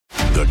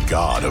The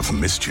god of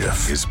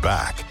mischief is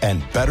back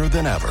and better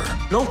than ever.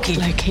 Loki.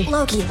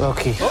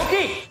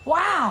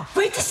 Wow,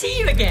 great to see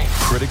you again.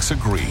 Critics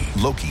agree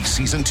Loki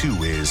Season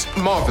 2 is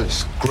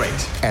marvelous.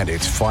 Great. And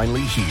it's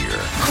finally here.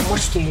 How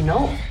much do you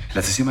know?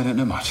 Let's assume I don't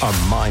know much. A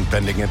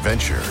mind-bending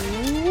adventure.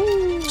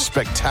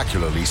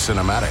 Spectacularly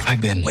cinematic.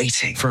 I've been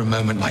waiting for a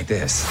moment like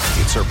this.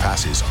 It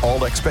surpasses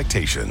all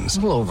expectations. A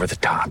little over the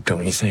top,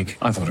 don't you think?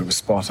 I thought it was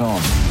spot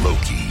on.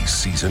 Loki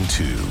Season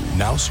 2.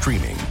 Now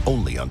streaming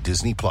only on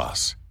Disney+.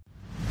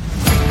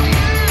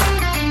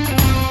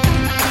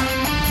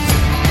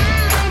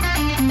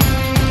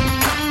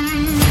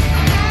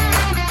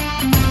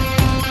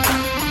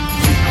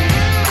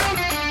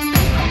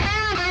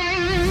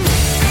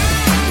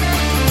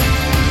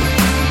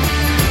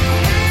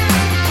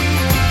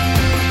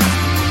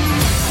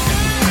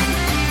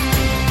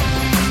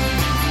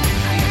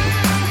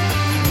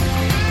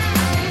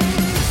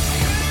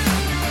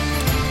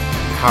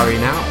 How are you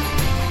now?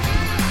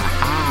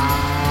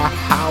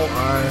 How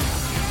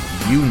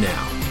are you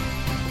now?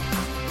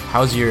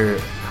 How's your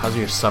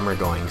summer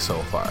going so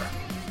far?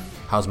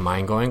 How's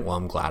mine going? Well,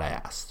 I'm glad I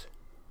asked.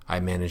 I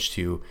managed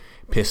to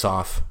piss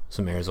off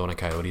some Arizona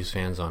Coyotes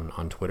fans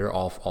on Twitter,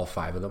 all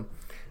five of them.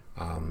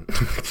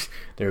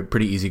 They're a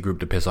pretty easy group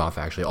to piss off,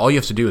 actually. All you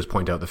have to do is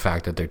point out the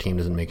fact that their team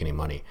doesn't make any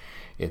money.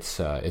 It's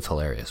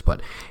hilarious.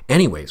 But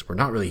anyways, we're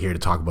not really here to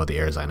talk about the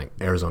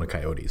Arizona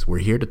Coyotes. We're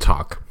here to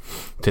talk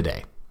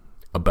today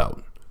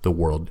about the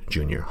World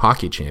Junior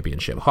Hockey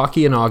Championship.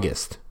 Hockey in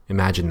August.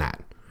 Imagine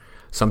that.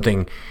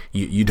 Something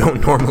you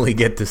don't normally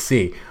get to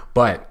see.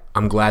 But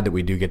I'm glad that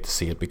we do get to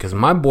see it because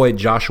my boy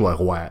Joshua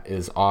Roy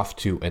is off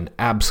to an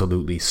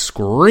absolutely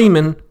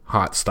screaming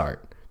hot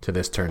start to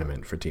this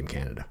tournament for Team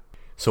Canada.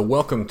 So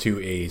welcome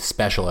to a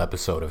special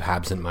episode of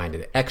Habsent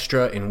Minded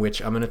Extra, in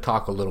which I'm going to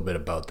talk a little bit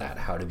about that.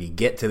 How did he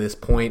get to this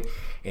point,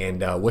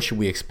 and what should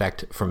we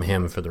expect from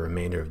him for the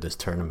remainder of this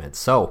tournament?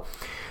 So,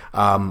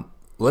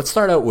 let's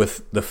start out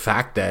with the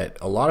fact that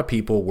a lot of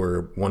people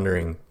were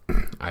wondering.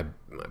 I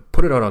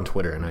put it out on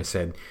Twitter and I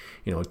said,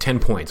 10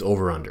 points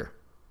over under.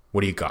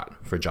 What do you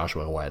got for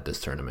Joshua Roy at this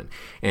tournament?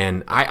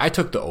 And I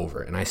took the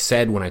over, and I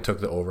said when I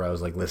took the over, I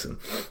was like, listen,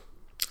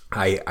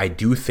 I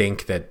do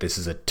think that this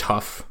is a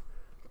tough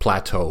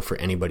plateau for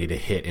anybody to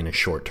hit in a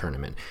short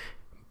tournament.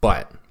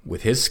 But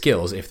with his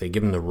skills, if they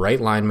give him the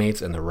right line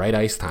mates and the right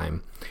ice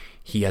time,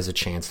 he has a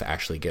chance to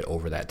actually get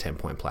over that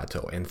 10-point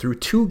plateau. And through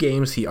 2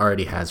 games, he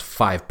already has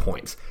 5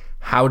 points.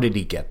 How did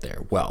he get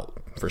there? Well,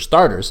 for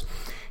starters,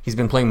 he's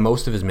been playing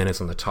most of his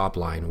minutes on the top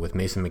line with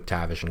Mason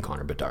McTavish and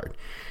Connor Bedard.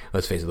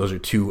 Let's face it, those are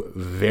 2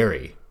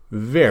 very,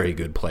 very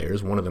good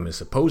players. One of them is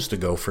supposed to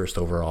go first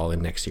overall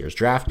in next year's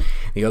draft.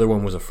 The other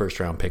one was a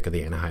first-round pick of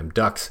the Anaheim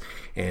Ducks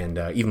and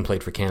even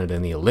played for Canada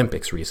in the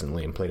Olympics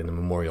recently and played in the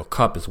Memorial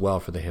Cup as well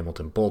for the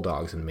Hamilton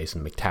Bulldogs and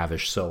Mason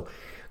McTavish. So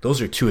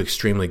those are 2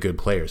 extremely good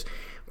players.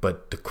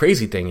 But the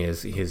crazy thing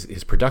is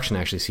his production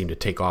actually seemed to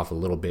take off a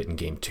little bit in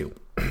Game 2.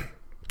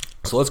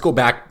 So let's go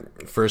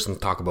back first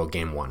and talk about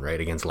Game 1, right,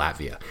 against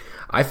Latvia.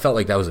 I felt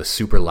like that was a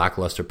super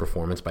lackluster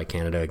performance by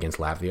Canada against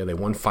Latvia. They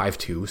won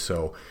 5-2,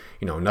 so,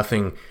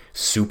 nothing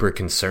super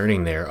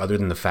concerning there other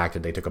than the fact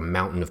that they took a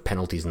mountain of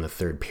penalties in the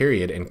third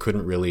period and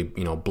couldn't really,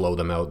 blow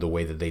them out the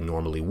way that they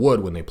normally would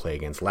when they play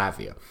against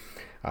Latvia.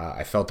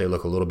 I felt they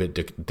look a little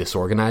bit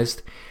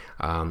disorganized.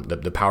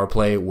 The power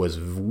play was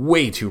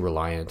way too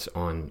reliant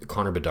on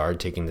Connor Bedard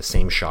taking the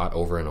same shot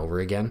over and over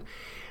again.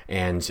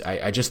 And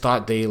I just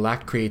thought they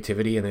lacked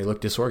creativity and they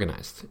looked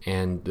disorganized.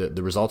 And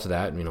the result of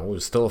that,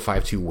 was still a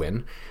 5-2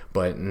 win,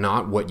 but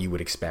not what you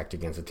would expect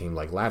against a team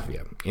like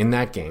Latvia. In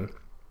that game,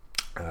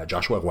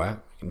 Joshua Roy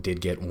did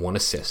get 1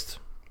 assist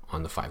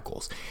on the 5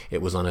 goals.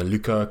 It was on a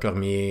Lucas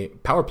Cormier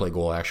power play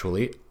goal,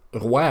 actually.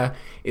 Roy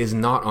is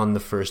not on the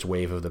first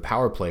wave of the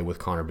power play with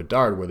Connor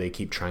Bedard where they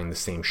keep trying the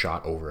same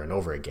shot over and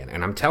over again.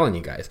 And I'm telling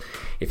you guys,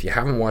 if you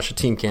haven't watched a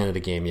Team Canada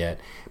game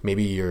yet,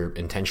 maybe you're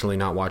intentionally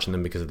not watching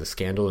them because of the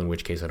scandal, in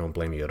which case I don't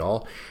blame you at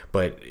all.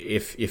 But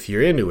if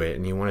you're into it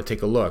and you want to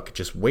take a look,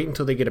 just wait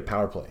until they get a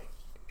power play.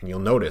 And you'll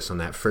notice on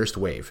that first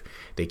wave,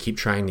 they keep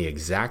trying the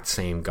exact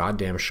same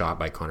goddamn shot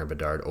by Connor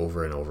Bedard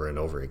over and over and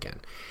over again.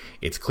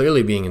 It's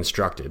clearly being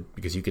instructed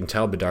because you can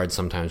tell Bedard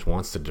sometimes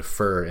wants to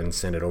defer and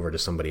send it over to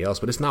somebody else,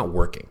 but it's not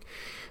working.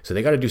 So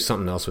they got to do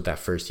something else with that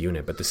first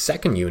unit. But the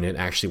second unit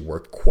actually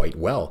worked quite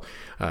well.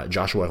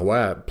 Joshua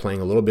Roy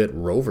playing a little bit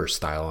rover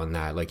style on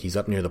that. Like he's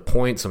up near the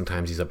point.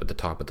 Sometimes he's up at the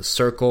top of the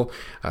circle.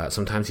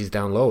 Sometimes he's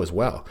down low as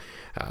well.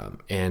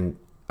 And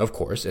of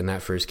course, in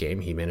that first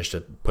game, he managed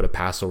to put a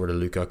pass over to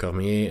Lucas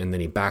Cormier, and then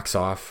he backs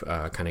off,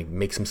 kind of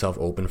makes himself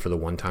open for the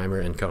one-timer,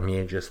 and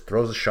Cormier just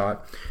throws a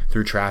shot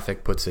through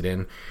traffic, puts it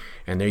in,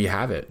 and there you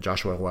have it,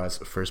 Joshua Roy's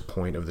first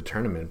point of the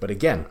tournament. But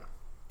again,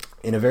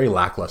 in a very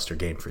lackluster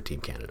game for Team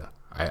Canada.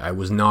 I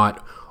was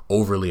not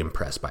overly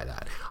impressed by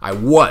that. I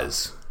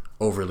was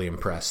overly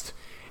impressed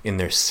in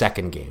their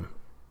second game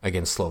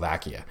against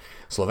Slovakia.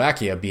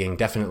 Slovakia being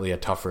definitely a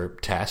tougher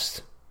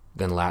test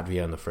than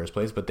Latvia in the first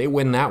place, but they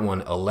win that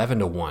one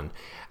 11-1.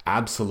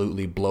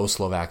 Absolutely blow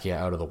Slovakia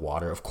out of the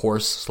water. Of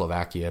course,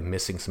 Slovakia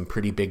missing some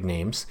pretty big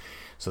names.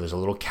 So there's a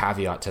little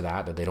caveat to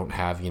that they don't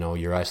have,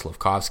 Juraj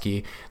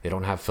Slafkovsky. They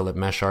don't have Filip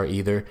Mešar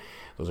either.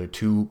 Those are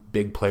two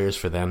big players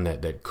for them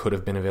that could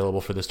have been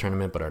available for this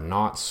tournament but are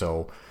not.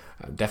 So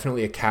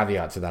definitely a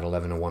caveat to that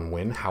 11-1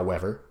 win.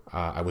 However,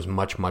 I was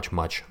much, much,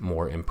 much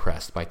more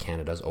impressed by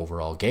Canada's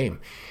overall game.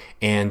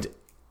 And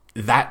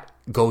that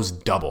goes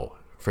double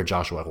for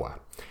Joshua Roy.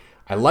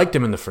 I liked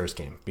him in the first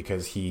game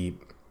because he's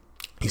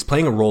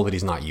playing a role that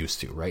he's not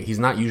used to, right? He's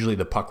not usually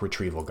the puck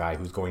retrieval guy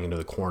who's going into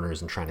the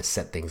corners and trying to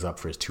set things up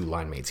for his two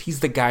line mates. He's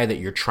the guy that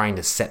you're trying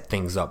to set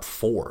things up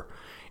for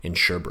in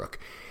Sherbrooke.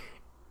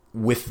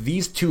 With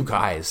these two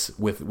guys,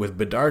 with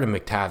Bedard and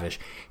McTavish,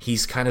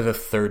 he's kind of a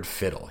third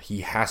fiddle.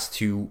 He has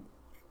to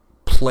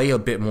play a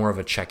bit more of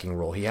a checking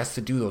role. He has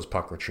to do those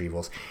puck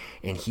retrievals,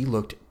 and he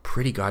looked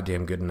pretty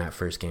goddamn good in that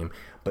first game,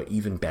 but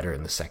even better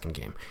in the second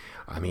game.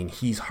 I mean,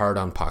 he's hard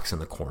on pucks in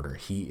the corner.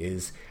 He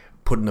is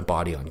putting the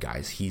body on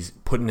guys. He's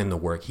putting in the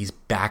work. He's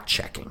back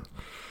checking.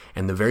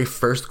 And the very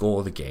first goal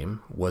of the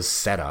game was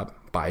set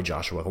up by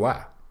Joshua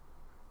Roy.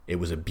 It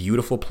was a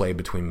beautiful play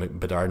between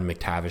Bedard and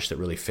McTavish that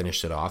really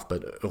finished it off.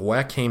 But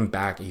Roy came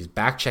back. He's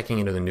back checking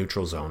into the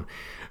neutral zone,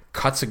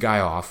 cuts a guy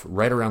off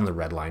right around the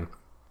red line,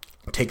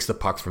 takes the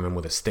puck from him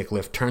with a stick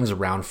lift, turns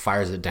around,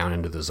 fires it down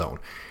into the zone.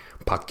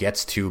 Puck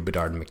gets to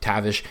Bedard and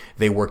McTavish.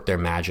 They work their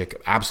magic.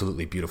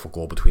 Absolutely beautiful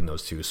goal between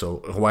those two.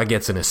 So Roy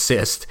gets an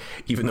assist,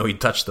 even though he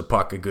touched the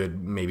puck a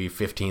good maybe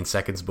 15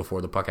 seconds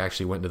before the puck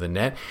actually went to the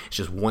net. It's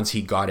just once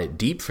he got it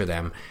deep for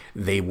them,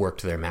 they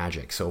worked their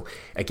magic. So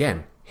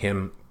again,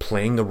 him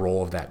playing the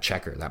role of that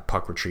checker, that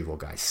puck retrieval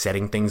guy,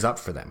 setting things up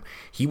for them.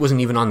 He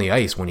wasn't even on the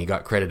ice when he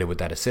got credited with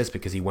that assist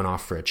because he went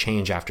off for a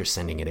change after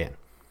sending it in.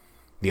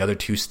 The other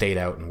two stayed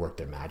out and worked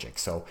their magic.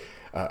 So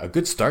a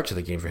good start to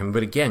the game for him.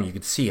 But again, you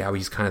could see how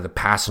he's kind of the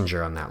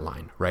passenger on that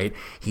line, right?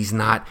 He's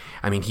not,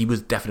 he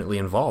was definitely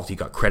involved. He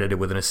got credited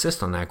with an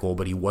assist on that goal,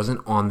 but he wasn't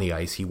on the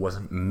ice. He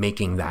wasn't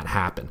making that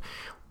happen.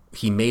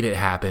 He made it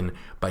happen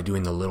by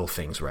doing the little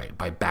things right,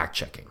 by back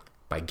checking,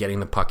 by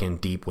getting the puck in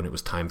deep when it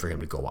was time for him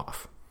to go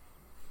off.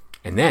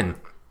 And then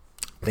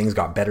things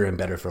got better and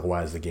better for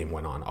Roy as the game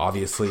went on.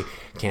 Obviously,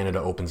 Canada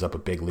opens up a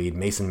big lead.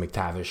 Mason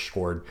McTavish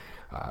scored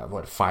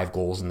 4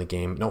 goals in the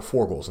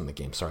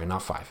game. Sorry,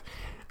 not 5.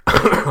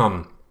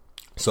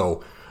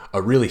 So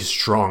a really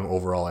strong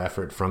overall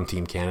effort from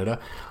Team Canada.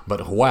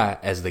 But Roy,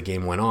 as the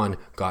game went on,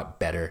 got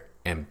better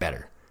and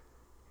better.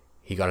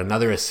 He got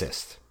another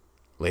assist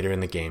later in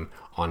the game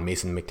on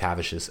Mason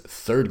McTavish's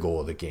third goal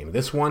of the game.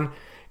 This one,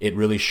 it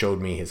really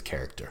showed me his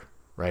character,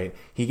 right?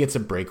 He gets a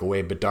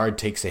breakaway. Bedard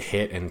takes a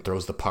hit and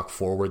throws the puck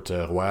forward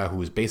to Roy,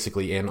 who's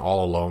basically in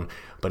all alone,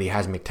 but he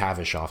has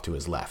McTavish off to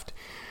his left.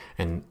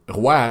 And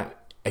Roy,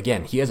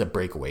 again, he has a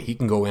breakaway. He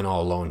can go in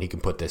all alone. He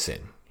can put this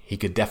in. He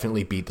could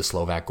definitely beat the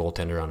Slovak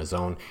goaltender on his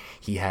own.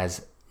 He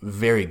has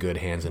very good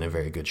hands and a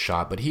very good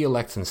shot, but he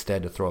elects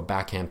instead to throw a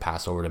backhand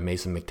pass over to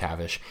Mason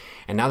McTavish.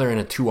 And now they're in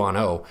a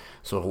 2-on-0.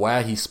 So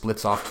Roy, he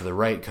splits off to the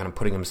right, kind of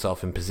putting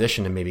himself in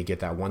position to maybe get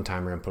that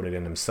one-timer and put it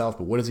in himself.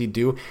 But what does he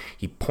do?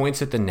 He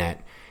points at the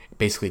net,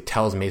 basically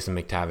tells Mason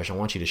McTavish, I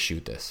want you to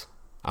shoot this.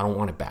 I don't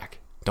want it back.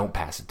 Don't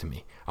pass it to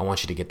me. I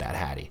want you to get that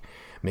Hattie.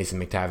 Mason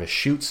McTavish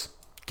shoots,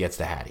 gets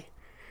the Hattie.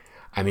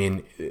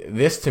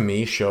 This to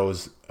me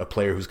shows a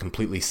player who's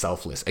completely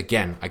selfless.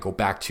 Again, I go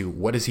back to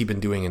what has he been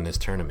doing in this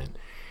tournament?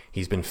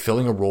 He's been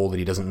filling a role that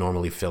he doesn't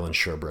normally fill in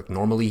Sherbrooke.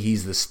 Normally,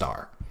 he's the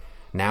star.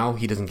 Now,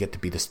 he doesn't get to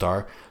be the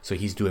star, so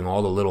he's doing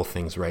all the little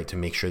things right to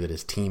make sure that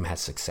his team has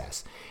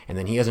success. And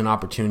then he has an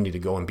opportunity to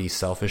go and be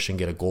selfish and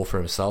get a goal for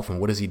himself. And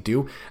what does he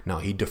do? No,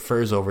 he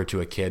defers over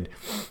to a kid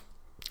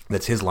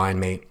that's his line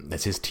mate,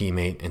 that's his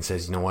teammate, and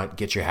says, you know what,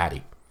 get your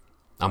Hattie.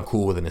 I'm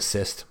cool with an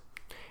assist.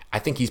 I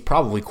think he's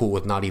probably cool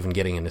with not even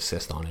getting an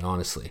assist on it,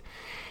 honestly.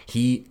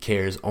 He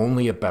cares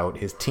only about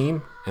his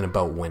team and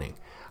about winning.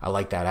 I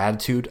like that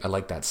attitude. I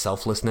like that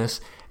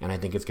selflessness. And I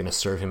think it's going to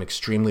serve him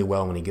extremely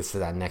well when he gets to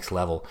that next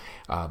level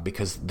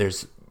because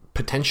there's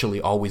potentially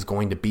always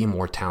going to be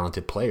more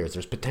talented players.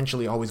 There's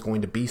potentially always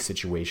going to be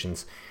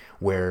situations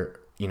where,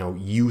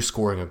 you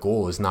scoring a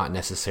goal is not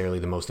necessarily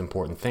the most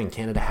important thing.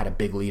 Canada had a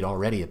big lead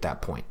already at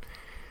that point,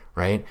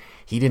 right?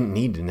 He didn't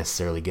need to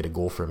necessarily get a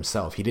goal for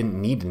himself. He didn't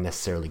need to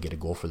necessarily get a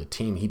goal for the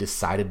team. He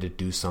decided to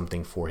do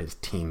something for his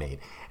teammate,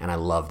 and I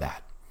love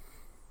that.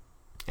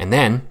 And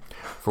then,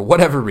 for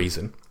whatever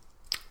reason,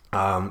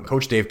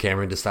 Coach Dave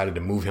Cameron decided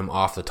to move him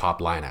off the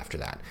top line after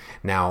that.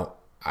 Now,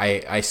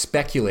 I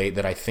speculate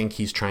that I think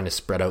he's trying to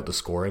spread out the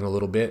scoring a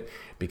little bit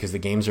because the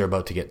games are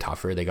about to get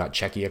tougher. They got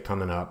Czechia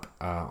coming up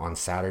on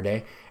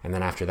Saturday, and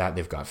then after that,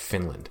 they've got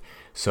Finland.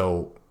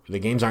 So the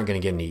games aren't going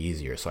to get any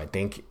easier. So I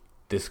think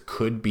this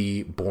could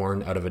be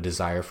born out of a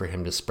desire for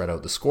him to spread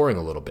out the scoring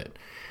a little bit.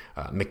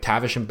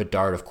 McTavish and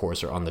Bedard, of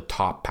course, are on the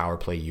top power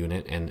play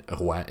unit, and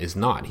Roy is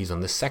not. He's on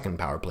the second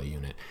power play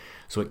unit.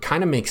 So it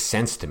kind of makes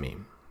sense to me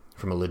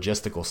from a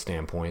logistical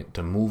standpoint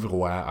to move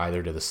Roy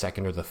either to the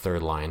second or the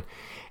third line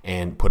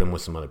and put him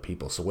with some other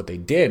people. So what they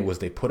did was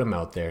they put him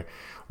out there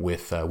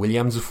with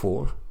William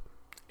Dufour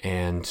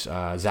and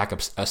Zach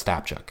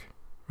Ostapchuk.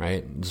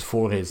 Right,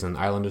 Dufour is an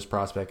Islanders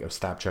prospect.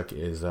 Ostapchuk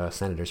is a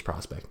Senators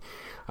prospect.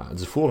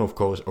 Dufour, of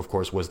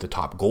course, was the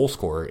top goal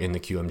scorer in the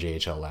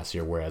QMJHL last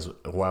year, whereas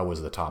Roy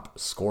was the top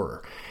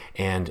scorer.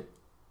 And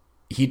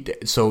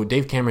so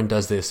Dave Cameron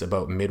does this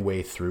about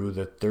midway through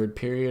the third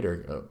period,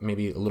 or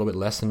maybe a little bit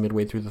less than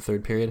midway through the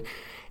third period.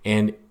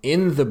 And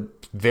in the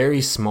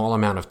very small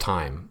amount of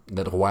time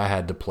that Roy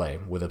had to play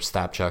with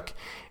Ostapchuk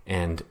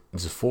and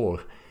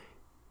Dufour,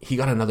 he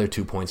got another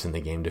 2 points in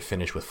the game to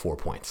finish with 4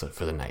 points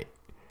for the night.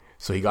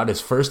 So he got his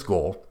first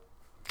goal,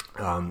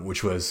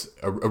 which was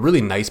a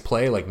really nice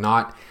play, like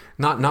not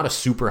a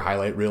super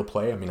highlight reel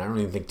play. I mean, I don't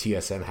even think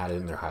TSN had it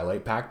in their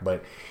highlight pack,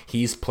 but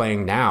he's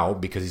playing now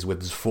because he's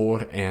with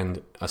Dufour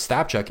and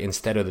Ostapchuk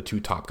instead of the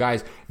two top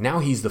guys. Now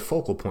he's the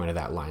focal point of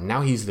that line.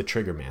 Now he's the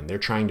trigger man. They're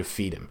trying to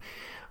feed him.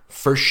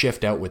 First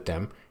shift out with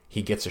them,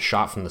 he gets a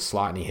shot from the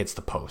slot and he hits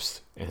the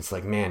post. And it's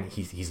like, man,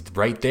 he's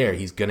right there.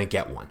 He's going to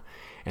get one.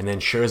 And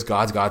then sure as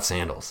God's got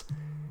sandals.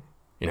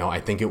 You know,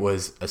 I think it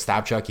was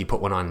Ostapchuk. He put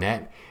one on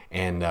net,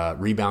 and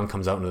rebound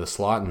comes out into the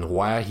slot. And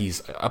Roy,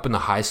 he's up in the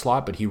high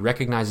slot, but he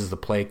recognizes the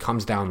play,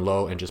 comes down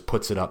low, and just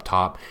puts it up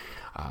top.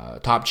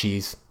 Top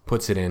cheese,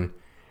 puts it in,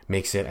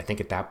 makes it, I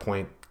think at that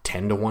point,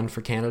 10-1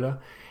 for Canada.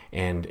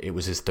 And it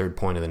was his third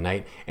point of the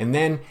night. And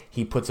then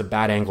he puts a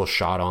bad angle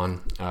shot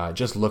on,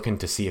 just looking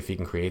to see if he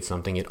can create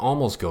something. It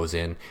almost goes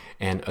in,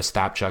 and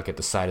Ostapchuk at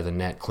the side of the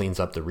net cleans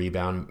up the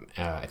rebound.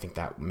 I think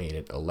that made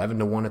it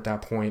 11-1 at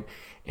that point,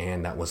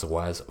 and that was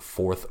Roy's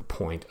fourth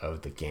point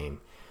of the game.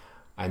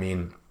 I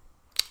mean,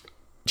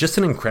 just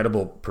an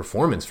incredible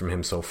performance from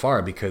him so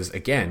far because,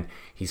 again,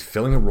 he's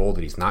filling a role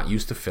that he's not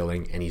used to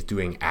filling, and he's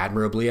doing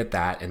admirably at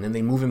that. And then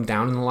they move him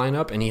down in the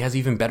lineup, and he has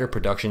even better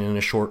production in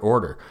a short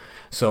order.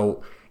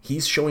 So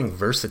he's showing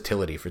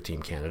versatility for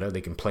Team Canada.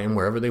 They can play him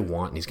wherever they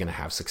want, and he's going to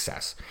have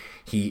success.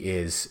 He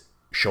is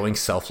showing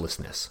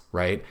selflessness,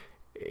 right?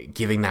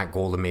 Giving that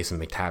goal to Mason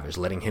McTavish,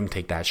 letting him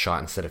take that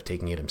shot instead of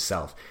taking it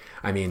himself.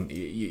 I mean,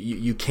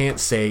 you can't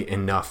say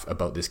enough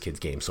about this kid's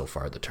game so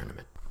far at the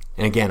tournament.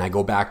 And again, I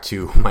go back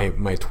to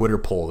my Twitter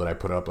poll that I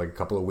put up like a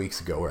couple of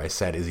weeks ago where I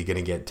said, is he going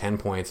to get 10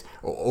 points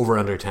or over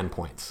under 10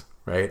 points,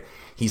 right?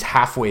 He's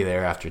halfway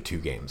there after 2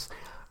 games.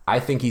 I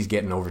think he's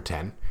getting over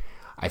 10.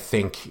 I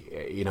think,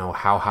 you know,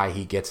 how high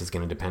he gets is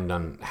going to depend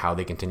on how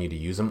they continue to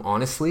use him.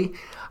 Honestly,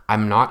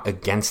 I'm not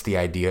against the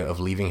idea of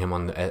leaving him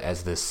on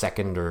as the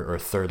second or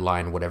third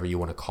line, whatever you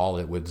want to call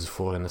it, with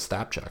Dufour and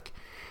Ostapchuk.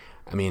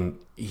 I mean,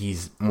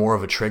 he's more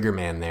of a trigger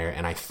man there,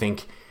 and I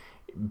think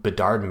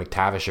Bedard and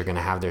McTavish are going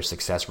to have their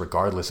success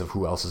regardless of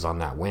who else is on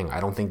that wing. I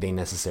don't think they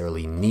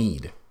necessarily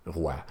need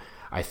Roy.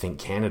 I think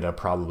Canada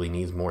probably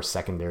needs more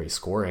secondary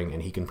scoring,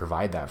 and he can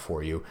provide that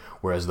for you,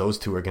 whereas those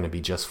two are going to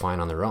be just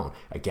fine on their own.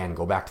 Again,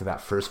 go back to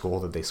that first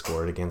goal that they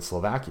scored against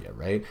Slovakia,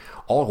 right?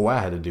 All Roy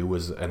had to do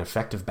was an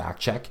effective back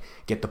check,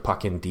 get the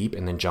puck in deep,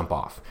 and then jump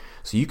off.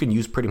 So you can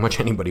use pretty much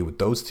anybody with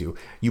those two.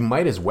 You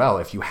might as well,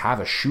 if you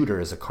have a shooter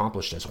as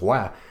accomplished as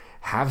Roy,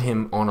 have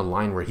him on a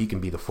line where he can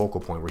be the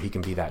focal point, where he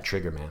can be that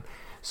trigger man.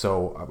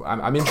 So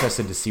I'm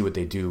interested to see what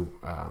they do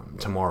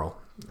tomorrow.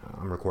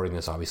 I'm recording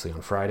this obviously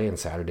on Friday, and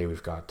Saturday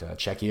we've got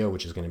Czechia,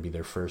 which is going to be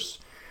their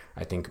first,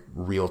 I think,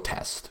 real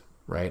test,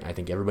 right? I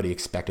think everybody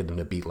expected them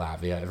to beat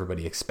Latvia.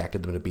 Everybody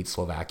expected them to beat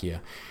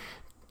Slovakia.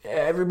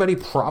 Everybody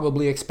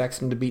probably expects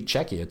them to beat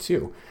Czechia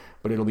too.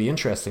 But it'll be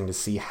interesting to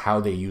see how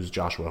they use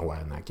Joshua Roy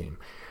in that game.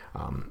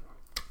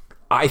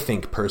 I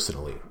think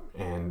personally,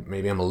 and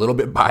maybe I'm a little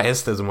bit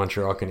biased as a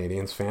Montreal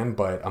Canadiens fan,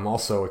 but I'm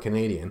also a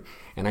Canadian,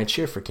 and I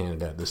cheer for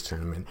Canada at this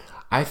tournament.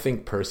 I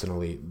think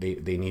personally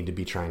they need to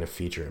be trying to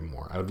feature him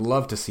more. I would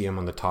love to see him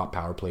on the top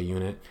power play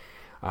unit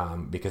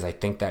because I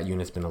think that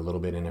unit's been a little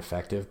bit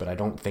ineffective, but I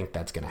don't think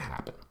that's going to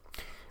happen.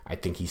 I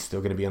think he's still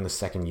going to be on the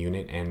second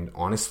unit, and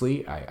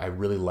honestly, I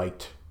really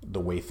liked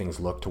the way things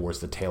looked towards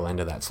the tail end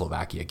of that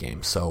Slovakia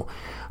game. So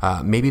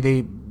maybe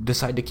they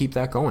decide to keep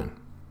that going.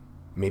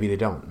 Maybe they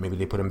don't. Maybe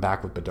they put him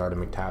back with Bedard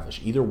and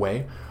McTavish. Either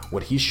way,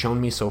 what he's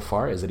shown me so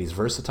far is that he's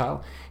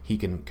versatile. He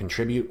can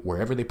contribute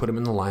wherever they put him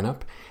in the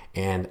lineup.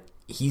 And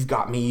he's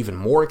got me even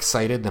more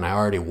excited than I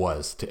already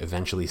was to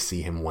eventually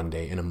see him one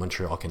day in a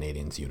Montreal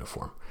Canadiens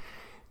uniform.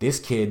 This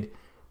kid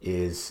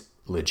is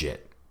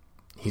legit.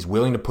 He's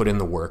willing to put in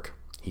the work.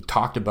 He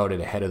talked about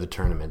it ahead of the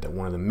tournament, that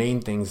one of the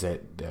main things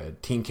that the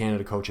Team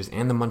Canada coaches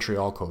and the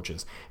Montreal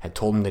coaches had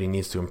told him that he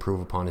needs to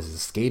improve upon is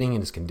his skating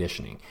and his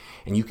conditioning.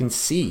 And you can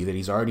see that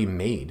he's already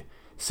made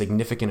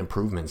significant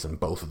improvements in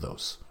both of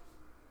those.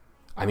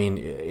 I mean,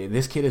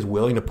 this kid is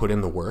willing to put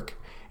in the work.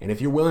 And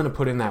if you're willing to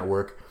put in that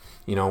work,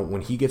 you know,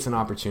 when he gets an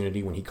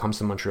opportunity, when he comes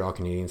to Montreal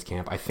Canadiens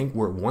camp, I think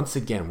we're going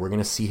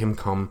to see him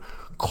come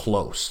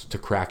close to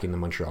cracking the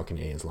Montreal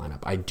Canadiens lineup.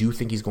 I do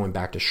think he's going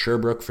back to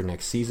Sherbrooke for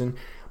next season.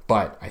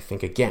 But I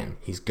think, again,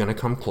 he's going to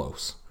come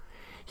close.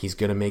 He's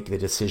going to make the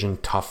decision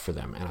tough for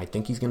them. And I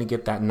think he's going to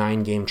get that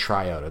 9-game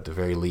tryout at the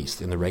very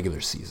least in the regular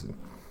season.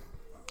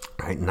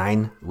 Right,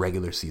 9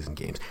 regular season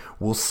games.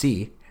 We'll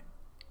see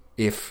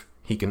if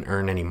he can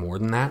earn any more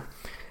than that.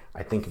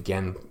 I think,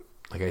 again,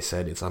 like I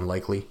said, it's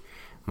unlikely.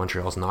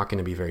 Montreal's not going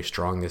to be very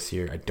strong this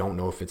year. I don't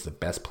know if it's the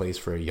best place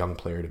for a young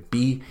player to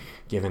be,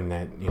 given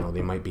that,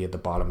 they might be at the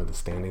bottom of the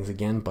standings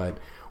again, but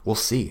we'll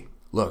see.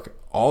 Look,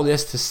 all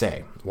this to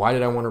say, why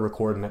did I want to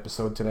record an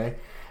episode today?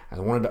 I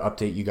wanted to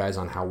update you guys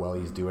on how well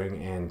he's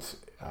doing, and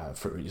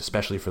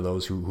especially for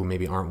those who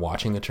maybe aren't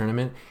watching the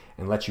tournament,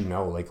 and let you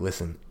know,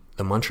 listen,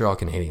 the Montreal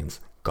Canadiens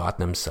got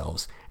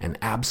themselves an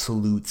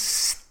absolute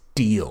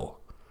steal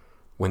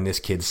when this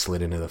kid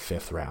slid into the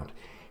 5th round.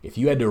 If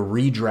you had to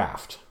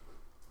redraft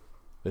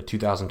the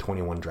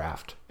 2021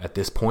 draft at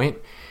this point,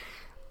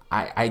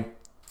 I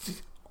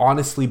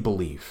honestly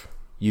believe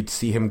you'd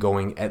see him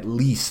going at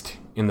least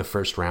in the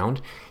 1st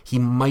round. He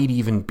might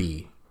even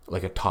be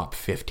like a top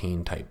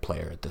 15 type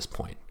player at this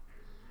point.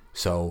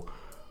 So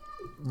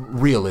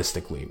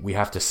realistically, we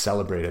have to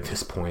celebrate at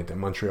this point that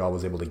Montreal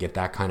was able to get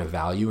that kind of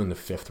value in the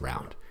 5th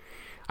round.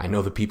 I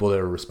know the people that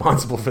are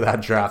responsible for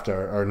that draft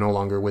are no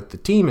longer with the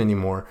team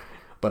anymore,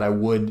 but I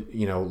would,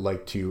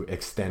 like to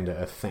extend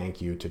a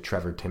thank you to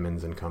Trevor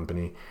Timmins and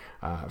company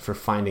for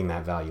finding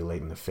that value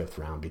late in the 5th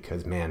round,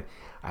 because, man,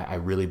 I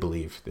really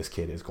believe this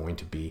kid is going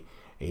to be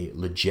a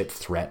legit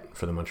threat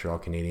for the Montreal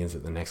Canadiens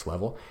at the next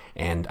level,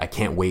 and I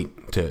can't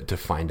wait to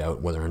find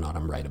out whether or not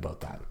I'm right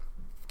about that.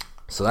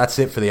 So that's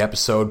it for the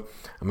episode.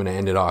 I'm going to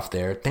end it off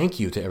there. Thank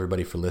you to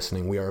everybody for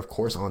listening. We are, of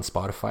course, on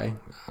Spotify.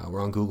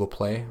 We're on Google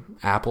Play,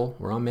 Apple.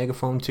 We're on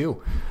Megaphone,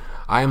 too.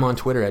 I am on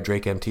Twitter at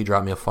DrakeMT.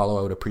 Drop me a follow.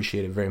 I would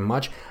appreciate it very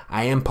much.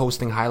 I am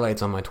posting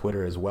highlights on my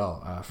Twitter as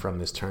well from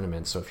this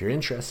tournament. So if you're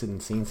interested in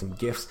seeing some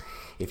GIFs,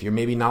 if you're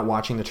maybe not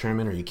watching the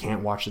tournament or you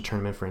can't watch the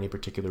tournament for any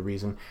particular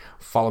reason,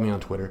 follow me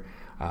on Twitter.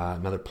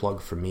 Another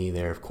plug for me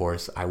there, of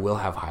course. I will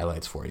have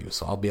highlights for you.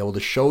 So I'll be able to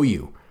show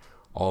you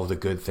all of the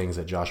good things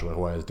that Joshua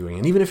Roy is doing.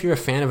 And even if you're a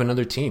fan of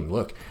another team,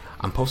 look,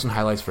 I'm posting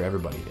highlights for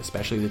everybody,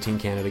 especially the Team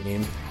Canada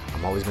games.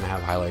 I'm always going to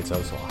have highlights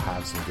out, so I'll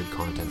have some good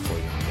content for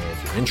you on there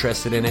if you're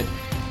interested in it.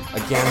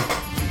 Again,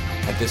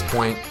 at this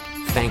point,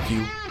 thank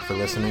you for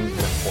listening, and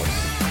of course,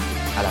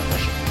 à la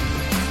prochaine.